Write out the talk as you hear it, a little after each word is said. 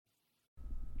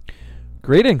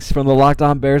Greetings from the Locked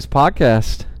On Bears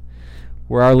podcast,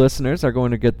 where our listeners are going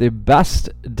to get the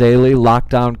best daily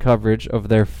lockdown coverage of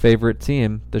their favorite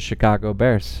team, the Chicago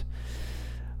Bears.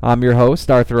 I'm your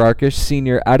host, Arthur Arkish,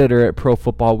 senior editor at Pro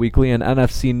Football Weekly and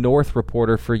NFC North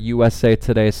reporter for USA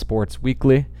Today Sports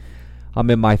Weekly. I'm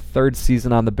in my third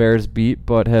season on the Bears beat,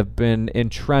 but have been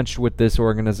entrenched with this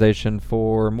organization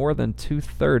for more than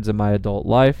 2/3 of my adult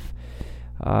life.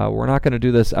 We're not going to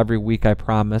do this every week, I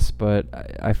promise, but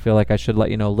I feel like I should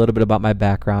let you know a little bit about my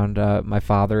background. My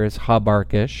father is Hub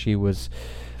Arkish. He was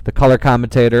the color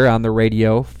commentator on the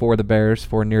radio for the Bears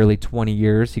for nearly 20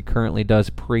 years. He currently does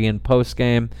pre- and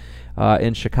post-game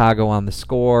in Chicago on The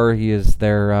Score. He is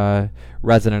their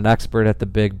resident expert at the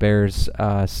big Bears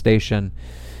station,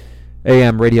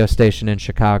 AM radio station in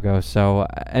Chicago. So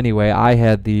anyway, I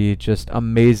had the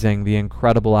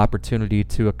incredible opportunity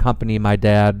to accompany my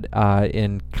dad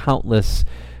in countless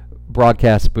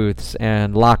broadcast booths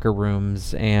and locker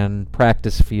rooms and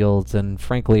practice fields and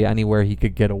frankly anywhere he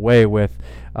could get away with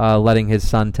letting his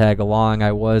son tag along.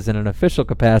 I was in an official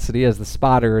capacity as the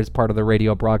spotter as part of the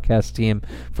radio broadcast team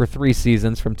for 3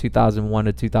 seasons from 2001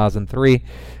 to 2003.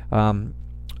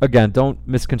 Again, don't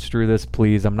misconstrue this,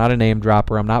 please. I'm not a name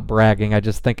dropper. I'm not bragging. I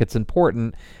just think it's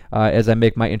important as I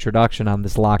make my introduction on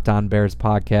this Locked On Bears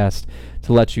podcast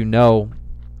to let you know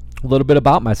a little bit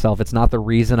about myself. It's not the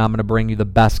reason I'm going to bring you the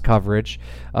best coverage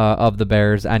of the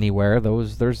Bears anywhere.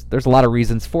 There's a lot of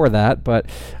reasons for that, but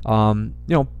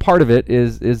part of it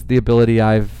is the ability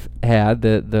I've had,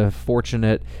 the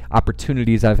fortunate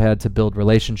opportunities I've had to build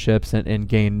relationships and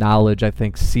gain knowledge. I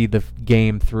think see the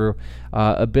game through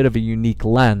a bit of a unique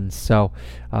lens. So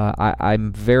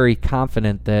I'm very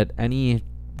confident that any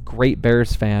great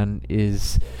Bears fan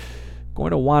is going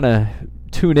to want to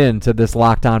tune in to this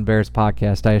Locked On Bears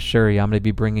podcast. I assure you, I'm going to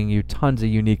be bringing you tons of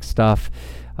unique stuff,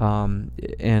 and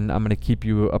I'm going to keep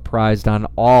you apprised on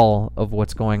all of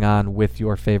what's going on with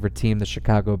your favorite team, the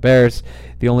Chicago Bears.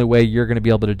 The only way you're going to be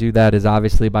able to do that is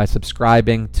obviously by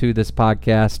subscribing to this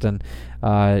podcast and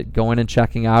going and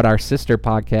checking out our sister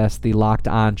podcast, the Locked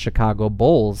On Chicago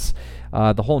Bulls.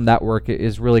 The whole network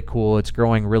is really cool. It's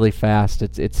growing really fast.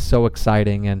 It's so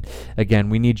exciting. And again,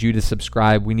 we need you to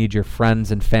subscribe. We need your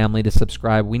friends and family to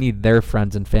subscribe. We need their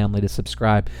friends and family to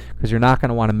subscribe because you're not going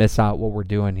to want to miss out what we're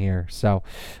doing here. So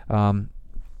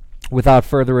without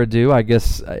further ado, I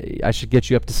guess I should get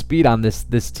you up to speed on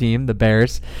this team, the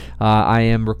Bears. I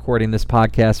am recording this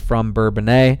podcast from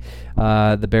Bourbonnais.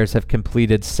 The Bears have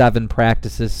completed 7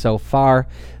 practices so far.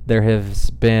 There has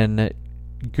been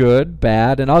good,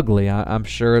 bad, and ugly. I'm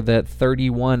sure that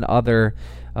 31 other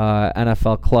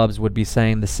NFL clubs would be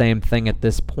saying the same thing at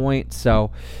this point.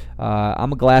 So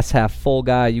I'm a glass half full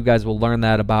guy. You guys will learn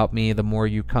that about me the more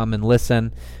you come and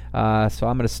listen. So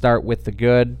I'm going to start with the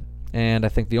good. And I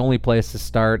think the only place to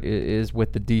start is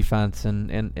with the defense and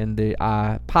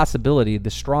the possibility, the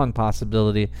strong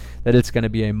possibility that it's going to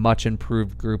be a much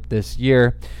improved group this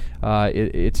year.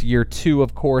 It's year 2,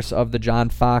 of course, of the John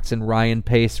Fox and Ryan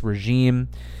Pace regime.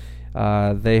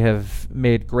 They have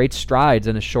made great strides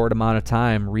in a short amount of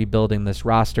time rebuilding this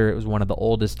roster. It was one of the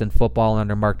oldest in football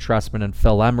under Mark Trestman and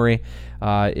Phil Emery.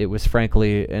 It was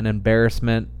frankly an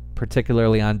embarrassment,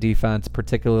 particularly on defense,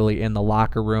 particularly in the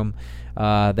locker room.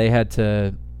 They had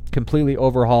to completely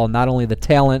overhaul not only the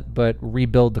talent, but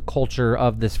rebuild the culture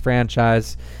of this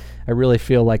franchise. I really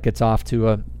feel like it's off to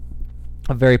a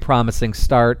very promising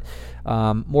start,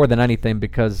 more than anything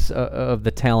because of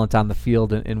the talent on the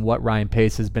field and what Ryan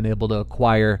Pace has been able to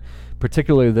acquire,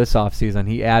 particularly this offseason.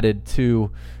 He added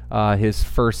to his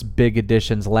first big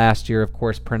additions last year, of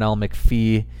course, Pernell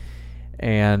McPhee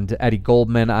and Eddie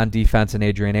Goldman on defense and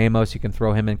Adrian Amos. You can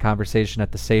throw him in conversation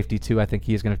at the safety too. I think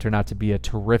he's going to turn out to be a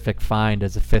terrific find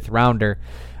as a 5th rounder.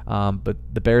 But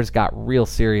the Bears got real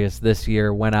serious this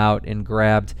year, went out and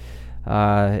grabbed,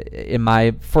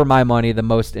 for my money, the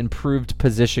most improved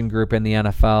position group in the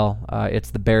NFL. It's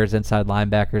the Bears inside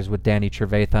linebackers with Danny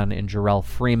Trevathan and Jarrell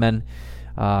Freeman.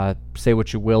 Say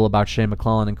what you will about Shea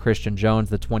McClellan and Christian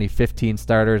Jones, the 2015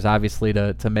 starters, obviously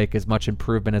to make as much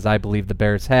improvement as I believe the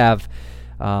Bears have.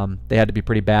 They had to be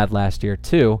pretty bad last year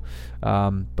too,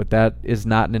 but that is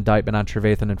not an indictment on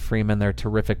Trevathan and Freeman. They're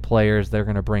terrific players. They're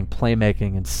going to bring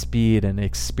playmaking and speed and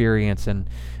experience and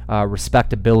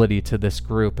respectability to this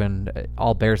group, and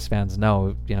all Bears fans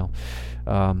know,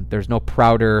 there's no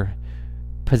prouder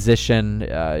position,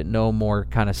 no more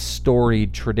kind of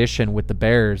storied tradition with the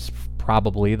Bears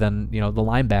probably than the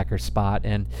linebacker spot,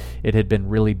 and it had been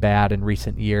really bad in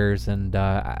recent years, and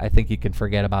I think you can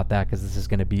forget about that because this is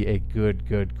going to be a good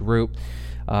group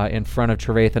in front of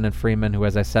Trevathan and Freeman, who,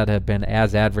 as I said, have been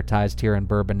as advertised here in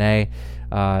Bourbonnais.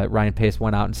 Ryan Pace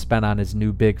went out and spent on his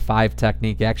new Big Five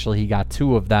technique. Actually, he got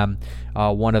 2 of them.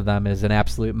 One of them is an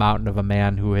absolute mountain of a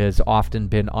man who has often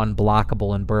been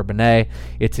unblockable in Bourbonnais.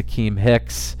 It's Akeem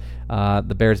Hicks.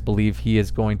 The Bears believe he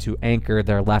is going to anchor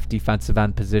their left defensive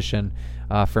end position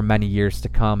for many years to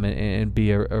come and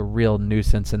be a real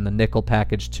nuisance in the nickel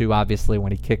package too, obviously,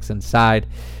 when he kicks inside.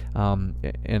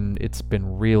 And it's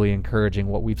been really encouraging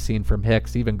what we've seen from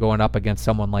Hicks. Even going up against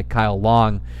someone like Kyle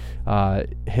Long,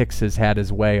 Hicks has had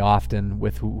his way often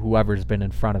with whoever's been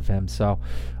in front of him. So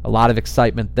a lot of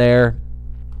excitement there.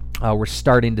 We're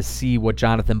starting to see what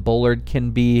Jonathan Bullard can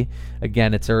be.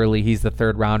 Again, it's early. He's the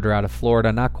 3rd rounder out of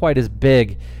Florida. Not quite as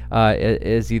big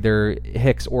as either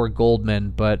Hicks or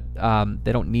Goldman, but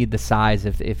they don't need the size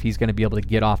if he's going to be able to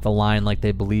get off the line like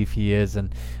they believe he is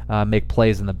and make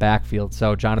plays in the backfield.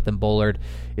 So Jonathan Bullard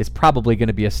is probably going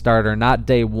to be a starter. Not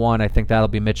day one. I think that'll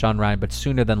be Mitch Unrein, but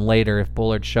sooner than later, if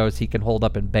Bullard shows he can hold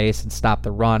up in base and stop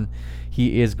the run,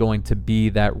 he is going to be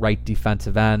that right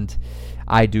defensive end,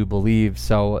 I do believe.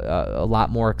 So a lot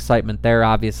more excitement there,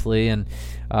 obviously, and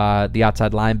the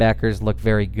outside linebackers look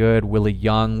very good. Willie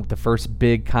Young, the first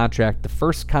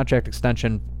contract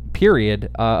extension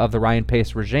period of the Ryan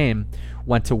Pace regime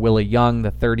went to Willie Young,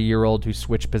 the 30-year-old who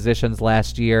switched positions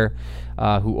last year,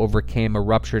 who overcame a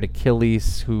ruptured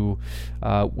Achilles, who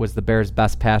was the Bears'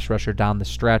 best pass rusher down the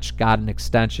stretch, got an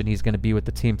extension. He's going to be with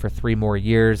the team for 3 more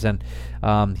years, and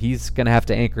he's going to have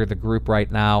to anchor the group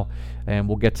right now, and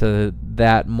we'll get to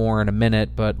that more in a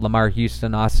minute. But Lamar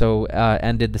Houston also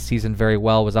ended the season very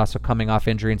well, was also coming off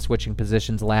injury and switching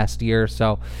positions last year.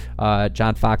 So Vic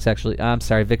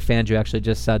Fangio actually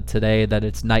just said today that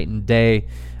it's night and day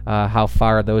how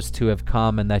far those two have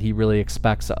come, and that he really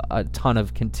expects a ton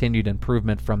of continued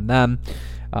improvement from them.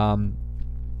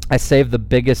 I saved the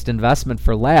biggest investment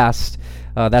for last.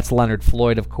 That's Leonard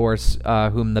Floyd, of course,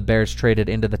 whom the Bears traded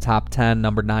into the top 10,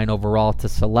 number 9 overall, to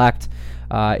select.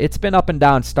 It's been up and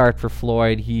down start for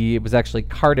Floyd. He was actually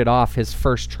carted off his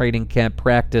first training camp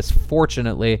practice.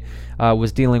 Fortunately,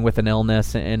 was dealing with an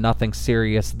illness and nothing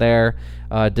serious there.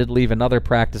 Did leave another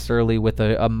practice early with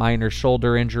a minor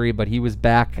shoulder injury, but he was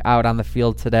back out on the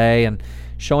field today and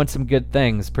showing some good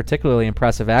things, particularly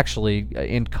impressive actually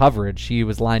in coverage. He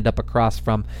was lined up across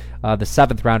from the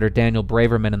 7th rounder Daniel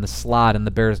Braverman in the slot in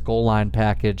the Bears goal line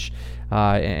package.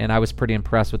 And I was pretty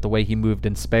impressed with the way he moved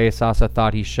in space. I also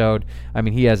thought he showed,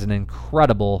 he has an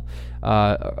incredible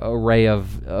array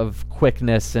of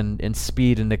quickness and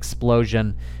speed and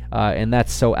explosion, and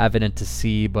that's so evident to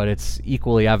see, but it's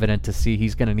equally evident to see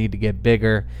he's going to need to get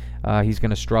bigger. He's going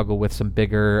to struggle with some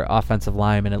bigger offensive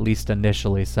linemen, at least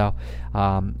initially. So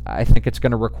I think it's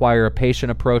going to require a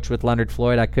patient approach with Leonard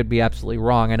Floyd. I could be absolutely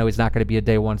wrong. I know he's not going to be a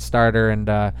day one starter, and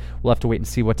we'll have to wait and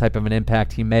see what type of an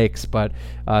impact he makes. But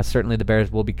certainly the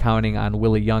Bears will be counting on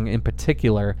Willie Young in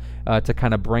particular to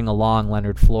kind of bring along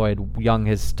Leonard Floyd. Young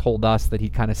has told us that he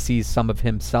kind of sees some of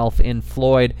himself in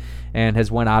Floyd and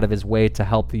has went out of his way to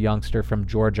help the youngster from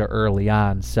Georgia early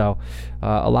on. So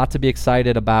a lot to be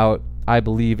excited about, I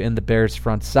believe, in the Bears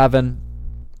front seven.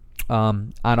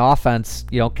 On offense,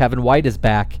 Kevin White is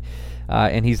back,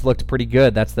 and he's looked pretty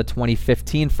good. That's the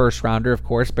 2015 first rounder, of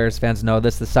course. Bears fans know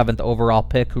this. The 7th overall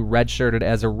pick, who redshirted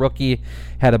as a rookie,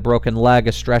 had a broken leg,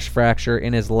 a stress fracture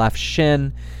in his left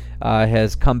shin,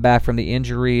 has come back from the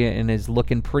injury and is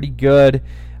looking pretty good.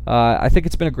 I think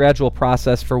it's been a gradual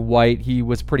process for White. He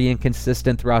was pretty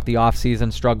inconsistent throughout the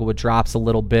offseason, struggled with drops a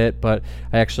little bit, but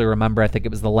I actually remember, I think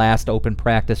it was the last open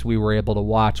practice we were able to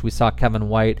watch. We saw Kevin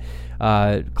White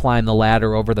climb the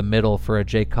ladder over the middle for a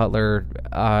Jay Cutler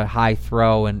high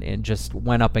throw and just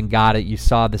went up and got it. You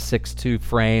saw the 6'2"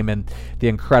 frame and the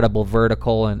incredible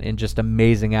vertical and just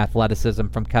amazing athleticism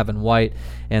from Kevin White,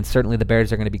 and certainly the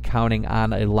Bears are going to be counting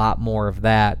on a lot more of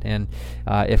that. And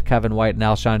if Kevin White and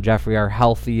Alshon Jeffrey are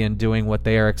healthy and doing what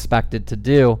they are expected to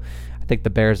do, I think the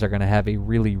Bears are going to have a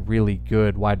really, really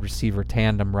good wide receiver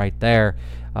tandem right there.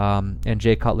 And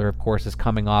Jay Cutler, of course, is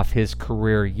coming off his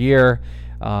career year.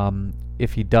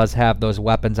 If he does have those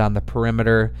weapons on the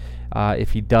perimeter,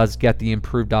 if he does get the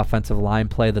improved offensive line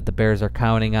play that the Bears are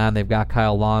counting on, they've got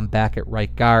Kyle Long back at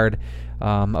right guard.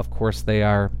 Of course, they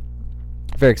are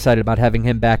very excited about having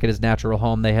him back at his natural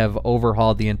home. They have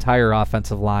overhauled the entire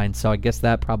offensive line, so I guess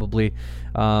that probably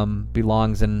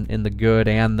belongs in the good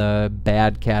and the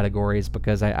bad categories,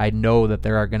 because I know that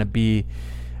there are going to be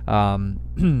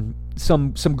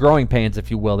some growing pains, if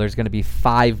you will. There's going to be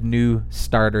 5 new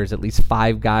starters, at least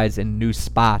 5 guys in new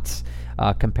spots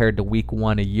compared to week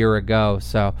 1 a year ago.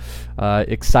 So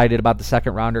excited about the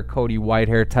second rounder, Cody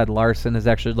Whitehair. Ted Larson has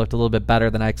actually looked a little bit better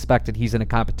than I expected. He's in a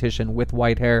competition with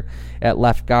Whitehair at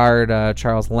left guard.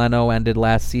 Charles Leno ended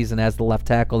last season as the left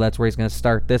tackle. That's where he's going to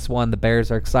start this one. The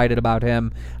Bears are excited about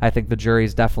him. I think the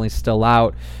jury's definitely still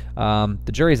out.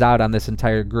 The jury's out on this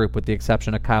entire group with the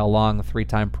exception of Kyle Long, the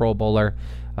 3-time Pro Bowler,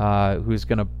 who's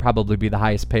going to probably be the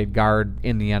highest paid guard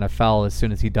in the NFL as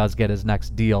soon as he does get his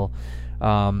next deal.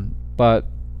 But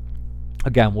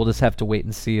again, we'll just have to wait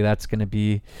and see. That's going to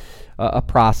be a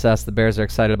process. The Bears are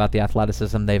excited about the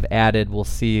athleticism they've added. We'll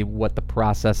see what the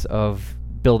process of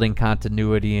building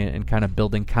continuity and kind of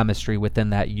building chemistry within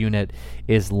that unit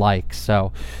is like.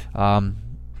 So a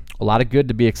lot of good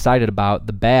to be excited about.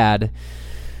 The bad,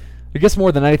 I guess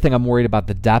more than anything, I'm worried about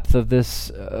the depth of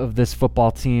this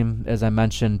football team. As I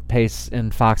mentioned, Pace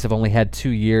and Fox have only had 2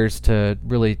 years to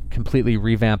really completely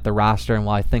revamp the roster, and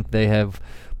while I think they have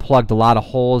plugged a lot of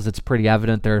holes, it's pretty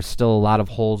evident there are still a lot of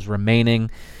holes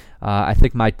remaining. I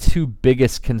think my 2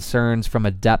 biggest concerns from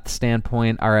a depth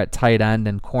standpoint are at tight end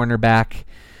and cornerback.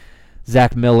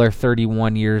 Zach Miller,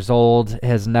 31 years old,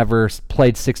 has never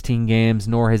played 16 games,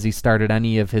 nor has he started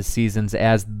any of his seasons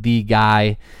as the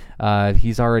guy.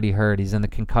 He's already hurt. He's in the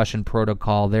concussion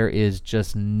protocol. There is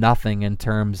just nothing in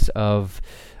terms of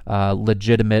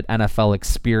legitimate NFL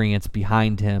experience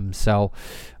behind him. So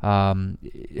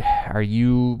are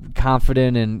you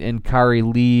confident in Kari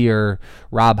Lee or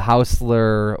Rob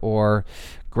Hausler or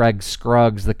Greg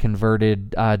Scruggs, the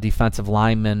converted defensive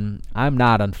lineman? I'm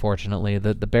not, unfortunately.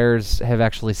 The Bears have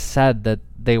actually said that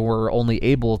they were only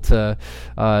able to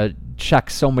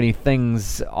check so many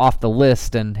things off the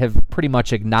list and have pretty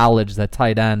much acknowledged that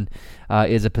tight end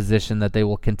is a position that they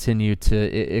will continue to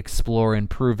explore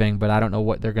improving, but I don't know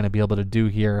what they're going to be able to do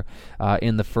here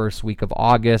in the first week of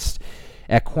August.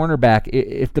 At cornerback,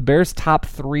 if the Bears' top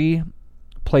 3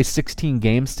 play 16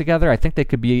 games together, I think they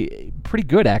could be pretty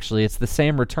good, actually. It's the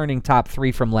same returning top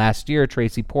 3 from last year: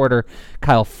 Tracy Porter,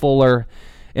 Kyle Fuller,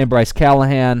 and Bryce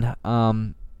Callahan.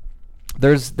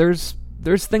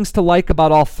 There's things to like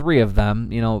about all 3 of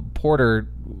them. You know, Porter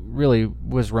really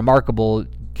was remarkable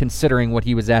considering what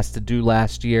he was asked to do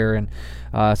last year and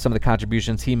some of the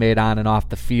contributions he made on and off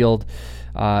the field.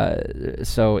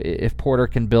 So if Porter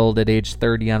can build at age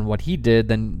 30 on what he did,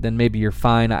 then maybe you're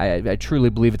fine. I truly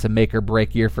believe it's a make or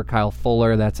break year for Kyle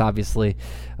Fuller. That's obviously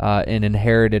an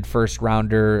inherited first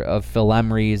rounder of Phil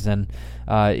Emery's, and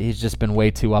he's just been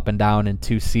way too up and down in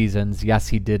 2 seasons. Yes,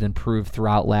 he did improve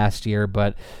throughout last year,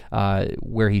 but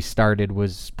where he started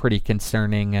was pretty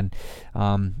concerning, and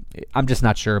I'm just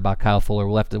not sure about Kyle Fuller.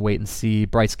 We'll have to wait and see.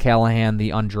 Bryce Callahan, the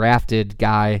undrafted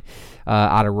guy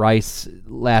out of Rice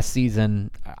last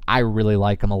season, I really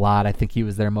like him a lot. I think he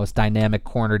was their most dynamic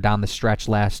corner down the stretch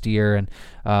last year, and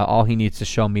all he needs to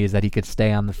show me is that he could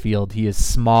stay on the field. He is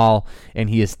small and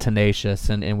he is tenacious,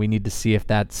 and we need to see if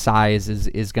that size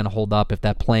is going to hold up, if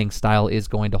that playing style is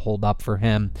going to hold up for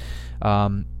him.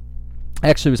 I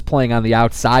actually was playing on the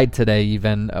outside today,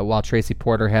 even while Tracy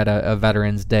Porter had a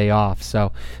Veterans Day off.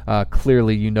 So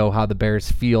clearly you know how the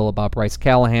Bears feel about Bryce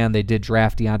Callahan. They did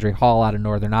draft DeAndre Hall out of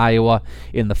Northern Iowa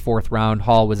in the 4th round.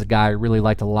 Hall was a guy I really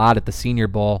liked a lot at the Senior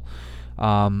Bowl.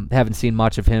 Haven't seen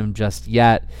much of him just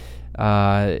yet.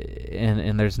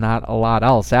 And there's not a lot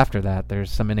else after that.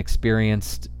 There's some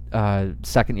inexperienced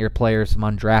second-year players, some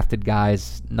undrafted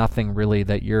guys, nothing really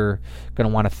that you're going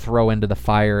to want to throw into the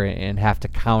fire and have to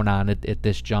count on at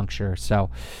this juncture. So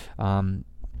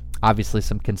obviously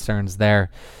some concerns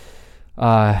there.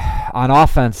 On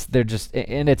offense, they're just,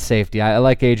 and it's safety. I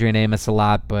like Adrian Amos a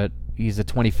lot, but he's a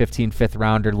 2015 fifth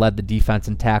rounder, led the defense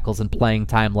in tackles and playing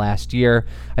time last year.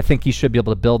 I think he should be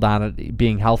able to build on it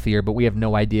being healthier, but we have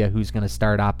no idea who's going to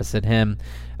start opposite him.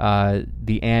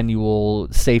 The annual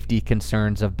safety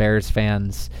concerns of Bears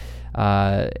fans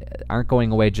aren't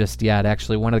going away just yet.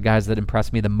 Actually, one of the guys that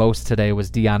impressed me the most today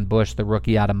was Deion Bush, the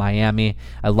rookie out of Miami.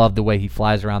 I love the way he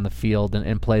flies around the field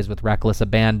and plays with reckless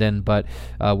abandon, but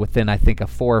within, I think, a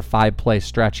 4 or 5 play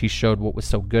stretch, he showed what was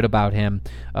so good about him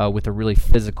with a really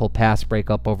physical pass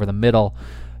breakup over the middle.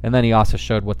 And then he also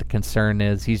showed what the concern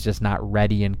is. He's just not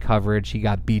ready in coverage. He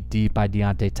got beat deep by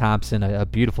Deontay Thompson, a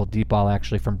beautiful deep ball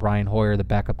actually from Brian Hoyer, the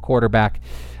backup quarterback.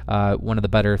 One of the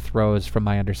better throws from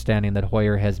my understanding that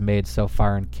Hoyer has made so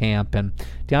far in camp. And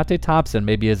Deontay Thompson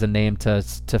maybe is a name to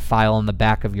file in the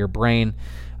back of your brain.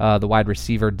 The wide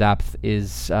receiver depth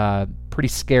is pretty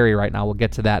scary right now. We'll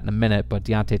get to that in a minute, but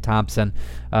Deontay Thompson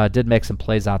did make some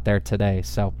plays out there today.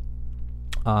 So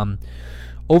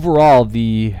overall,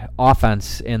 the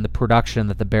offense and the production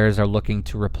that the Bears are looking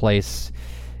to replace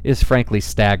is frankly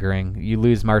staggering. You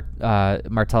lose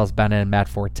Martellus Bennett and Matt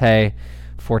Forte.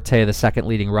 Forte, the second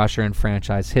leading rusher in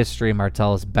franchise history.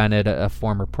 Martellus Bennett, a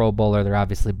former Pro Bowler. They're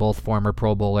obviously both former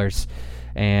Pro Bowlers.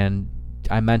 And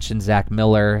I mentioned Zach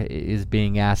Miller is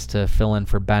being asked to fill in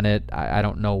for Bennett. I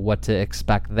don't know what to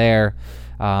expect there.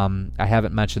 I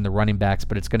haven't mentioned the running backs,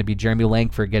 but it's going to be Jeremy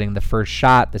Langford getting the first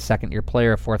shot, the second-year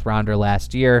player, a fourth-rounder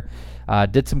last year.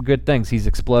 Did some good things. He's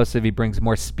explosive. He brings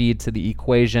more speed to the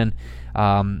equation.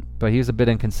 But he was a bit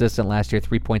inconsistent last year,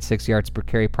 3.6 yards per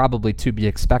carry, probably to be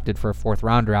expected for a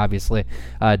fourth-rounder, obviously.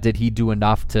 Did he do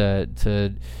enough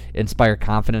to inspire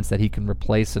confidence that he can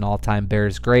replace an all-time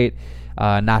Bears great?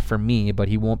 Not for me, but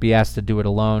he won't be asked to do it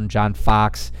alone. John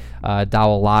Fox,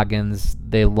 Dowell Loggins,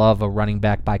 they love a running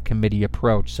back by committee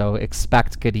approach. So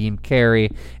expect Kadeem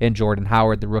Carey and Jordan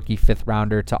Howard, the rookie fifth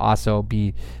rounder, to also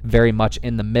be very much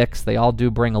in the mix. They all do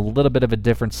bring a little bit of a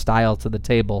different style to the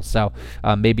table. So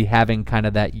maybe having kind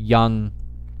of that young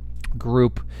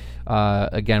group,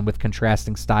 again, with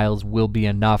contrasting styles, will be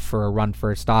enough for a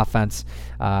run-first offense.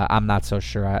 I'm not so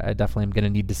sure. I definitely am going to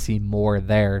need to see more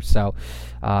there. So,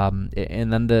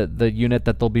 and then the unit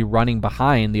that they'll be running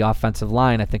behind, the offensive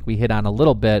line, I think we hit on a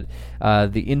little bit.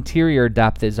 The interior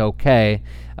depth is okay.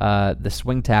 The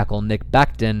swing tackle, Nick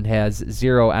Becton, has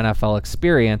 0 NFL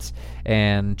experience,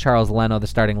 and Charles Leno, the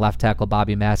starting left tackle,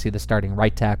 Bobby Massey, the starting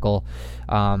right tackle.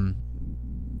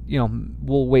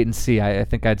 We'll wait and see. I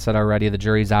think I'd said already the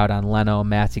jury's out on Leno.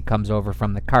 Massey comes over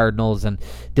from the Cardinals and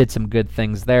did some good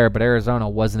things there, but Arizona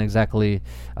wasn't exactly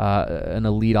an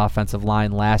elite offensive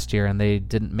line last year, and they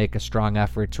didn't make a strong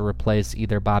effort to replace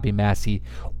either Bobby Massey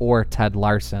or Ted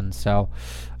Larson. So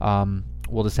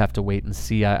we'll just have to wait and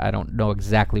see. I don't know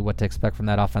exactly what to expect from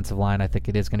that offensive line. I think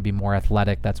it is going to be more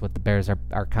athletic. That's what the Bears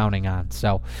are counting on.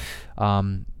 So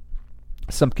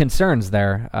some concerns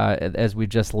there, as we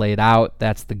just laid out.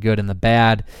 That's the good and the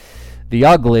bad. The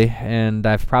ugly, and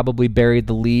I've probably buried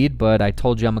the lead, but I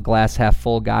told you I'm a glass half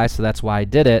full guy, so that's why I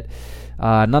did it.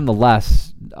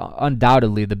 Nonetheless,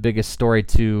 undoubtedly the biggest story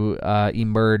to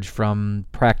emerge from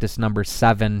practice number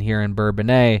 7 here in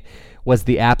Bourbonnais was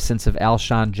the absence of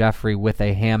Alshon Jeffrey with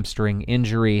a hamstring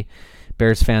injury.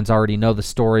 Bears fans already know the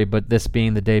story, but this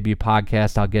being the debut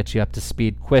podcast, I'll get you up to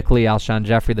speed quickly. Alshon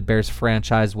Jeffrey, the Bears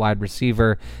franchise wide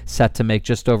receiver, set to make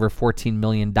just over $14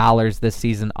 million this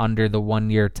season under the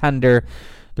one-year tender.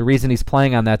 The reason he's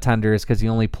playing on that tender is because he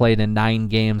only played in 9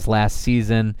 games last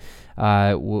season,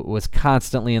 was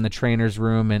constantly in the trainer's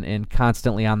room and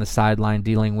constantly on the sideline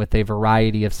dealing with a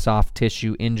variety of soft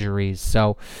tissue injuries.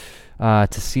 So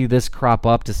to see this crop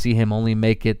up, to see him only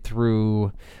make it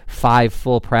through 5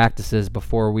 full practices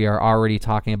before we are already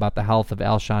talking about the health of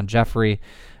Alshon Jeffrey,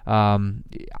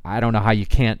 I don't know how you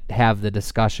can't have the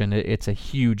discussion. It's a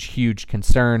huge, huge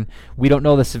concern. We don't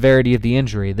know the severity of the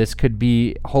injury. This could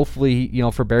be, hopefully,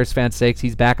 for Bears fans' sakes,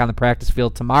 he's back on the practice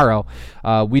field tomorrow.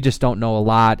 We just don't know a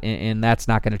lot, and that's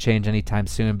not going to change anytime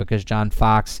soon because John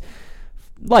Fox,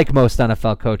 like most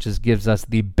NFL coaches, gives us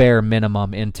the bare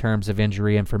minimum in terms of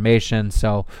injury information.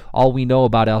 So all we know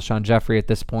about Alshon Jeffrey at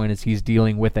this point is he's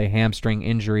dealing with a hamstring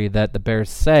injury that the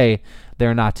Bears say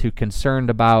they're not too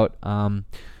concerned about.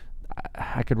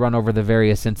 I could run over the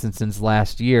various instances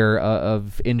last year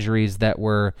of injuries that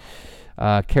were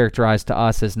characterized to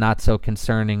us as not so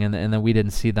concerning, and then we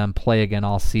didn't see them play again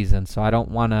all season. So I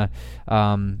don't want to...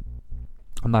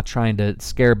 I'm not trying to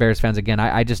scare Bears fans again.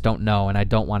 I just don't know, and I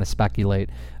don't want to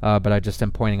speculate. But I just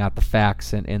am pointing out the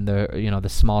facts and the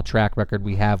small track record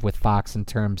we have with Fox in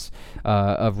terms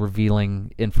of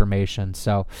revealing information.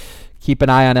 So keep an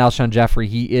eye on Alshon Jeffrey.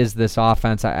 He is this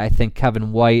offense. I think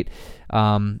Kevin White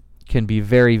can be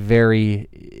very, very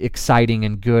exciting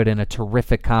and good and a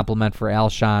terrific complement for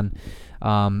Alshon.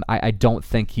 I don't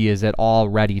think he is at all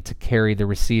ready to carry the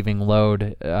receiving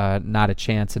load. Not a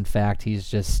chance. In fact, he's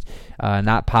just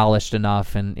not polished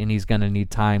enough, and he's going to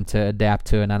need time to adapt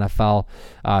to an NFL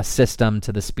system,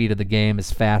 to the speed of the game,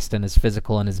 as fast and as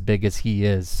physical and as big as he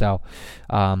is. So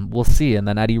we'll see. And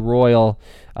then Eddie Royal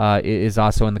is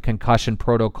also in the concussion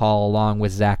protocol along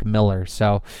with Zach Miller.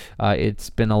 So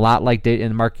it's been a lot like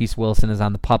and Marquise Wilson is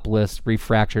on the PUP list,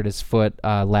 refractured his foot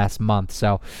last month.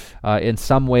 So in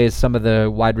some ways, some of the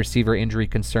wide receiver injury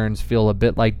concerns feel a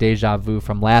bit like deja vu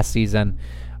from last season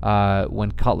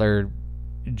when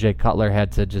Jay Cutler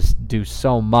had to just do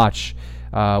so much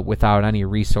without any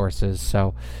resources.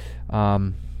 So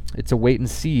it's a wait and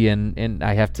see, and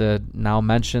I have to now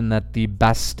mention that the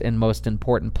best and most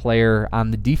important player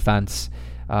on the defense,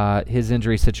 his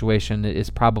injury situation is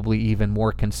probably even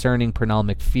more concerning. Pernell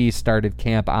McPhee started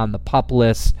camp on the PUP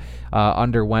list,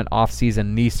 underwent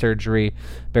off-season knee surgery.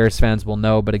 Bears fans will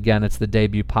know, but again, it's the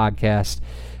debut podcast.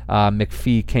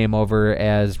 McPhee came over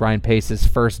as Ryan Pace's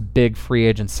first big free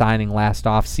agent signing last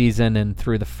offseason, and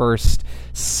through the first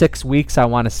 6 weeks, I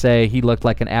want to say, he looked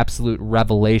like an absolute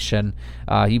revelation.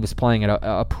 He was playing at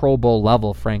a Pro Bowl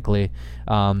level, frankly.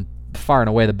 Far and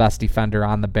away the best defender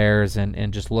on the Bears,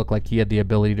 and just looked like he had the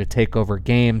ability to take over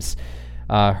games.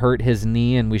 Hurt his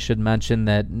knee, and we should mention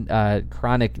that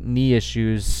chronic knee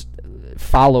issues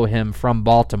follow him from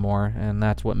Baltimore, and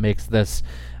that's what makes this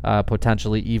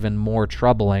potentially even more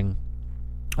troubling.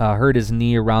 Hurt his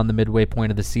knee around the midway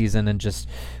point of the season and just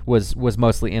was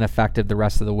mostly ineffective the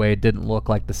rest of the way. Didn't look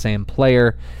like the same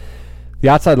player. The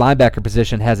outside linebacker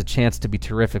position has a chance to be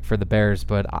terrific for the Bears,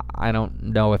 but I don't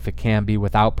know if it can be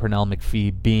without Pernell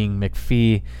McPhee being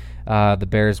McPhee. The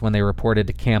Bears, when they reported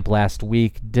to camp last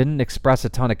week, didn't express a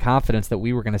ton of confidence that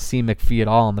we were going to see McPhee at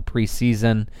all in the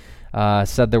preseason.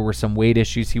 Said there were some weight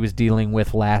issues he was dealing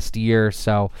with last year,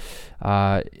 so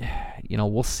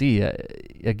we'll see.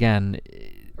 Again,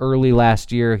 early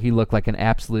last year, he looked like an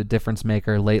absolute difference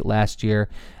maker. Late last year,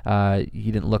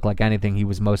 he didn't look like anything. He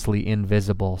was mostly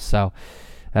invisible. So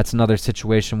that's another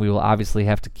situation we will obviously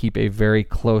have to keep a very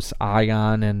close eye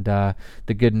on. And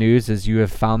the good news is you have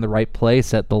found the right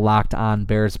place at the Locked On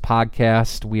Bears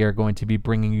podcast. We are going to be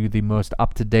bringing you the most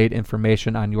up-to-date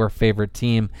information on your favorite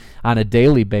team on a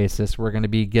daily basis. We're going to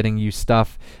be getting you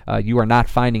stuff you are not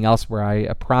finding elsewhere.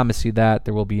 I promise you that.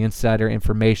 There will be insider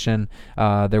information.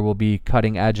 There will be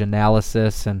cutting-edge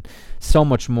analysis and so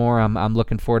much more. I'm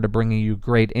looking forward to bringing you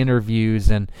great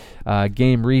interviews and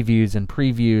game reviews and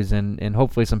previews and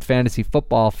hopefully some fantasy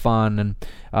football fun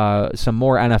and some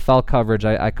more NFL coverage.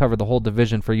 I cover the whole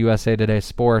division for USA Today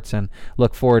Sports and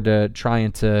look forward to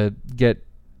trying to get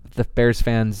the Bears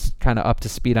fans kind of up to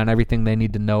speed on everything they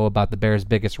need to know about the Bears'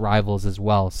 biggest rivals as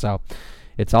well. So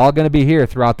it's all going to be here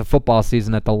throughout the football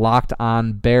season at the Locked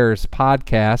On Bears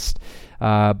podcast.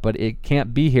 But it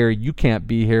can't be here. You can't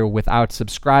be here without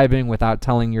subscribing, without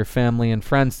telling your family and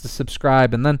friends to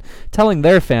subscribe, and then telling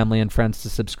their family and friends to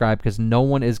subscribe, because no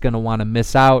one is going to want to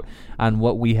miss out on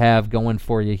what we have going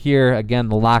for you here. Again,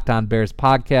 the Locked On Bears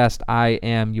podcast. I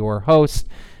am your host.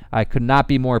 I could not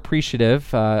be more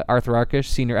appreciative. Arthur Arkush,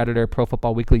 senior editor, Pro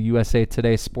Football Weekly, USA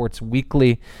Today Sports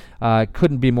Weekly.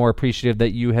 Couldn't be more appreciative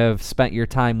that you have spent your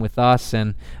time with us,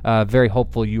 and very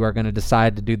hopeful you are going to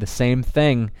decide to do the same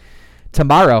thing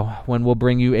tomorrow when we'll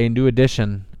bring you a new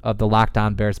edition of the Locked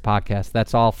On Bears podcast.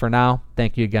 That's all for now.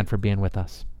 Thank you again for being with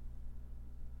us.